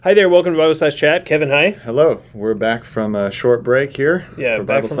Hi there, welcome to Bible Slash Chat. Kevin, hi. Hello, we're back from a short break here. Yeah, for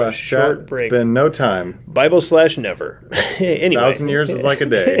back Bible from Slash a Chat. short break. It's been no time. Bible Slash never. Anyway. 1,000 years is like a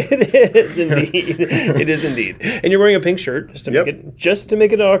day. It is indeed. It is indeed. And you're wearing a pink shirt just to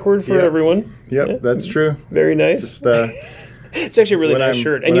make it awkward for everyone. Yep, Yeah. that's true. Very nice. Just It's actually a really nice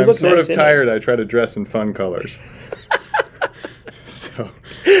shirt. And when you I'm look sort nice of tired, I try to dress in fun colors. So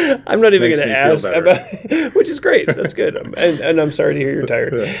I'm not even makes going to me feel ask better. about, which is great. That's good. And I'm sorry to hear you're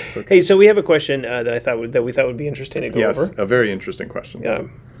tired. Yeah, it's okay. Hey, so we have a question that we thought would be interesting to go Yes, over. a very interesting question. Yeah.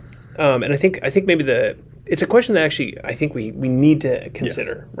 And I think maybe it's a question that actually I think we need to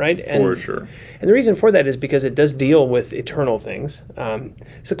consider, right? For sure. And the reason for that is because it does deal with eternal things. So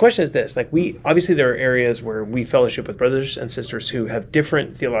the question is this: obviously there are areas where we fellowship with brothers and sisters who have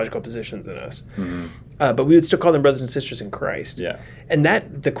different theological positions than us, but we would still call them brothers and sisters in Christ. Yeah. And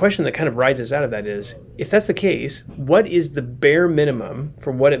the question that kind of rises out of that is, if that's the case, what is the bare minimum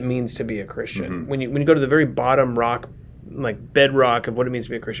for what it means to be a Christian? When you go to the very bottom rock, like bedrock of what it means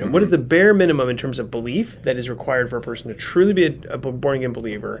to be a Christian. What is the bare minimum in terms of belief that is required for a person to truly be a born-again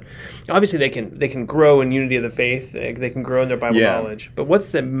believer? Obviously, they can grow in unity of the faith. They can grow in their Bible knowledge. But what's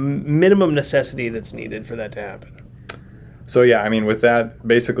the minimum necessity that's needed for that to happen? So yeah, I mean, with that,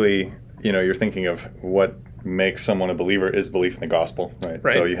 basically, you're thinking of what makes someone a believer is belief in the gospel, right?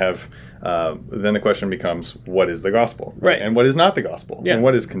 So you have, then the question becomes, what is the gospel? Right. And what is not the gospel? Yeah. And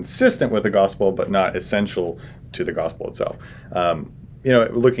what is consistent with the gospel but not essential to the gospel itself?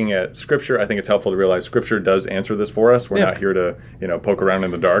 Looking at Scripture, I think it's helpful to realize Scripture does answer this for us. We're not here to, poke around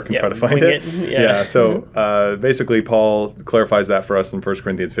in the dark and try to find it. So basically, Paul clarifies that for us in 1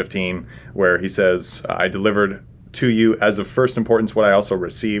 Corinthians 15, where he says, I delivered to you as of first importance what I also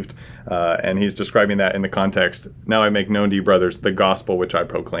received. And he's describing that in the context, now I make known to you, brothers, the gospel which I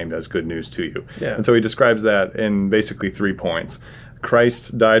proclaimed as good news to you. Yeah. And so he describes that in basically 3 points.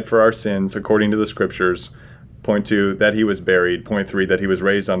 Christ died for our sins according to the Scriptures. Point 2, that he was buried. Point 3, that he was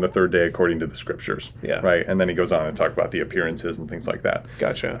raised on the third day according to the Scriptures. Yeah. Right? And then he goes on and talk about the appearances and things like that.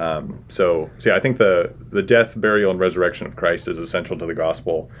 Gotcha. So I think the death, burial, and resurrection of Christ is essential to the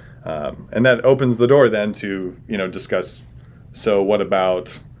gospel. And that opens the door then to, discuss, so what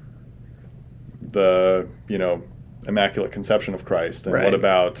about the, immaculate conception of Christ? And what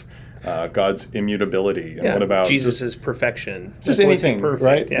about God's immutability? And what about Jesus' perfection? Just Like, anything, perfect?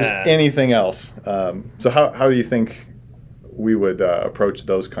 right? Yeah. Just anything else. So how do you think we would approach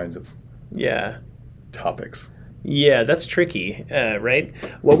those kinds of topics? Yeah, that's tricky, right?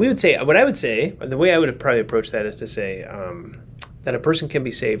 What I would say, the way I would probably approach that is to say that a person can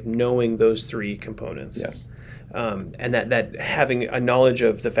be saved knowing those 3 components. Yes. And that having a knowledge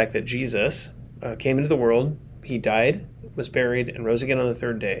of the fact that Jesus came into the world, he died, was buried, and rose again on the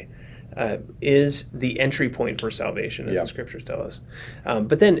third day, is the entry point for salvation, as the Scriptures tell us.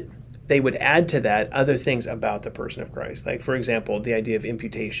 But then they would add to that other things about the person of Christ. Like, for example, the idea of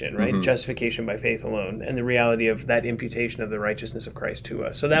imputation, right? Justification by faith alone, and the reality of that imputation of the righteousness of Christ to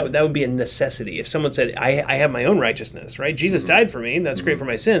us. So that would be a necessity. If someone said, I have my own righteousness, right? Jesus died for me, and that's great for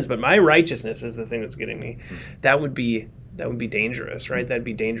my sins, but my righteousness is the thing that's getting me. That would be dangerous, right? That'd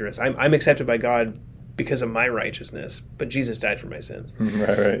be dangerous. I'm accepted by God because of my righteousness, but Jesus died for my sins.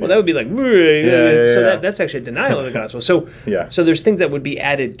 Right. Well, that would be like, so that's actually a denial of the gospel. So there's things that would be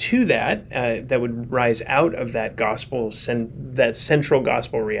added to that that would rise out of that gospel, that central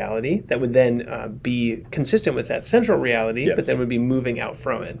gospel reality that would then be consistent with that central reality, but then would be moving out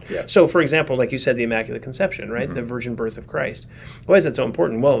from it. Yes. So, for example, like you said, the Immaculate Conception, right? The virgin birth of Christ. Why is that so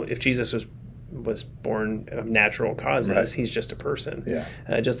important? Well, if Jesus was born of natural causes, he's just a person,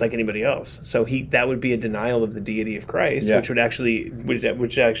 just like anybody else. So that would be a denial of the deity of Christ, which would actually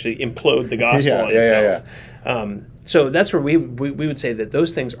implode the gospel on itself. So that's where we would say that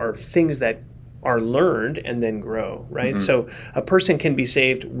those things are things that are learned and then grow, right? So a person can be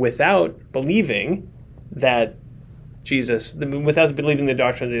saved without believing that without believing the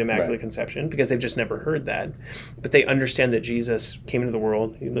doctrine of the Immaculate Conception, because they've just never heard that. But they understand that Jesus came into the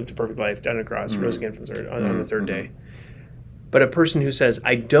world, he lived a perfect life, died on a cross, rose again on the third day. But a person who says,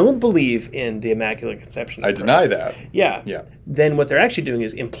 I don't believe in the Immaculate Conception of Christ, deny that. Yeah. Then what they're actually doing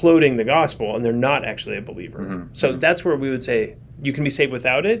is imploding the gospel, and they're not actually a believer. So that's where we would say, you can be saved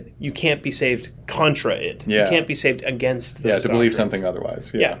without it. You can't be saved contra it. You can't be saved against those to believe doctrines. something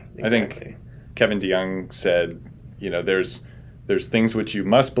otherwise. Exactly. I think Kevin DeYoung said, there's things which you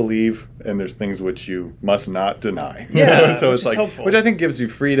must believe and there's things which you must not deny. So it's like, helpful. Which I think gives you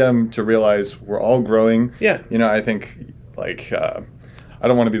freedom to realize we're all growing. I think I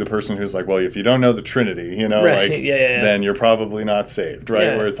don't want to be the person who's like, well, if you don't know the Trinity, then you're probably not saved, right?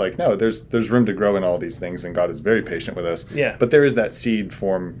 Yeah. Where it's like, no, there's room to grow in all these things, and God is very patient with us. Yeah. But there is that seed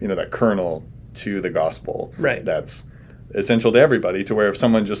form, that kernel to the gospel. Right. That's essential to everybody, to where if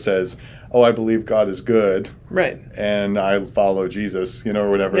someone just says, oh, I believe God is good. Right. And I follow Jesus, or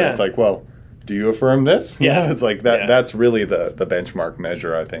whatever. Yeah. It's like, well, do you affirm this? Yeah. It's like that. Yeah. That's really the benchmark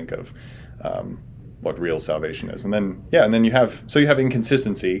measure, I think, of what real salvation is. And then you have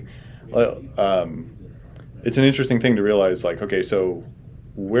inconsistency. It's an interesting thing to realize, like, okay, so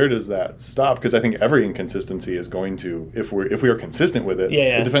where does that stop? Because I think every inconsistency is going to, if we are consistent with it,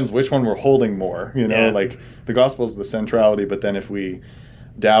 it depends which one we're holding more. Like the gospel is the centrality, but then if we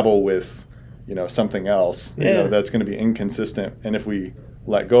dabble with, something else, that's going to be inconsistent. And if we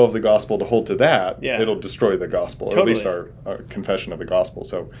let go of the gospel to hold to that, it'll destroy the gospel, totally. Or at least our confession of the gospel.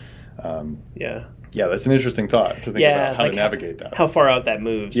 So, yeah, that's an interesting thought to think about how to navigate that. How far out that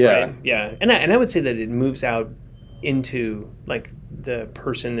moves, right? Yeah, and I would say that it moves out into like the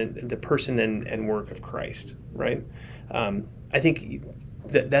person and work of Christ, right? I think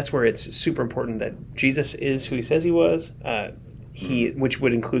that's where it's super important that Jesus is who he says he was. Which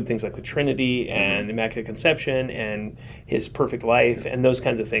would include things like the Trinity and the Immaculate Conception and his perfect life and those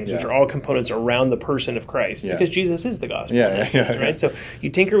kinds of things, which are all components around the person of Christ, because Jesus is the gospel. Right? So you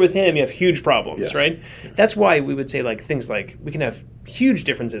tinker with him, you have huge problems, right? That's why we would say like things like, we can have huge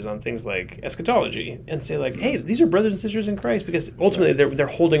differences on things like eschatology and say like, hey, these are brothers and sisters in Christ, because ultimately they're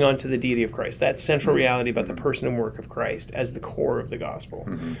holding on to the deity of Christ, that central reality about the person and work of Christ as the core of the gospel.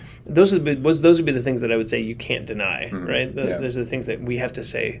 Those would be the things that I would say you can't deny, right? Those are the things that we have to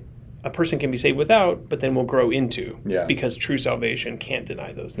say a person can be saved without, but then will grow into, because true salvation can't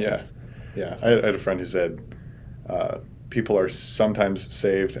deny those things. Yeah. I had a friend who said, people are sometimes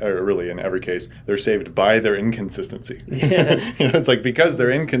saved, or really in every case, they're saved by their inconsistency. It's like because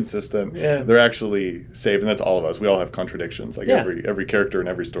they're inconsistent, they're actually saved, and that's all of us. We all have contradictions. Like every character in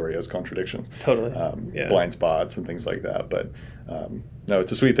every story has contradictions. Totally. Blind spots and things like that. But no,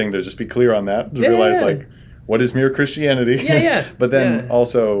 it's a sweet thing to just be clear on that, to realize like, what is mere Christianity? But then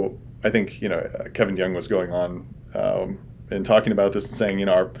also, I think, Kevin Young was going on and talking about this and saying,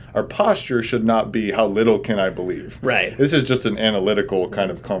 our posture should not be how little can I believe. Right. This is just an analytical kind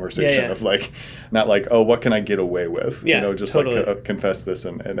of conversation of like, not like, oh, what can I get away with? Just totally. Like confess this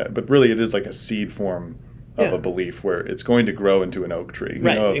and that. But really, it is like a seed form of a belief where it's going to grow into an oak tree,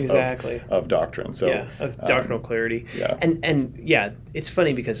 of doctrine. So of doctrinal clarity. Yeah. And it's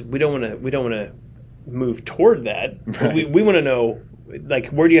funny because we don't want to move toward that. Right. We want to know, like,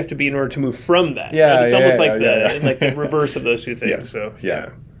 where do you have to be in order to move from that? It's almost like the reverse of those two things. Yes. So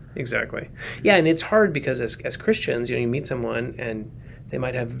exactly. Yeah, and it's hard because as Christians, you meet someone and they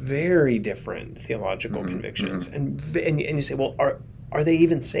might have very different theological convictions, and you say, well, are they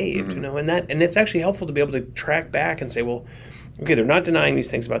even saved? And it's actually helpful to be able to track back and say, well, okay, they're not denying these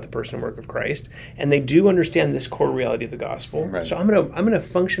things about the person and work of Christ, and they do understand this core reality of the gospel. Right. So I'm gonna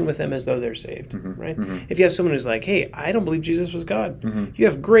function with them as though they're saved, right? If you have someone who's like, hey, I don't believe Jesus was God, you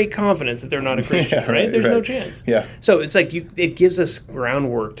have great confidence that they're not a Christian, right? There's no chance. Yeah. So it's like it gives us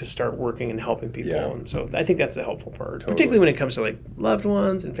groundwork to start working and helping people, and so I think that's the helpful part, particularly when it comes to like loved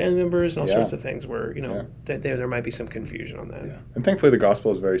ones and family members and all sorts of things where that there might be some confusion on that. Yeah. And thankfully, the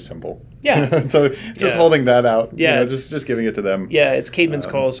gospel is very simple. Yeah. So just holding that out, just giving it to them. Yeah, it's Caedmon's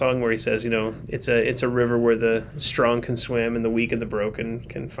Call song where he says, it's a river where the strong can swim and the weak and the broken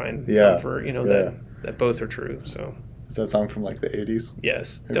can find comfort. That both are true. So is that song from like the 80s?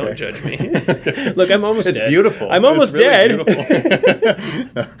 Yes. Okay. Don't judge me. Look, I'm almost dead. It's beautiful. I'm almost dead.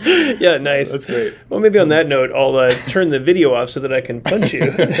 Beautiful. Yeah, nice. That's great. Well, maybe on that note, I'll turn the video off so that I can punch you.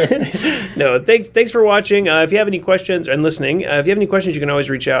 No, thanks for watching. If you have any questions and listening, if you have any questions, you can always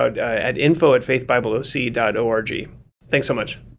reach out at info@faithbibleoc.org. Thanks so much.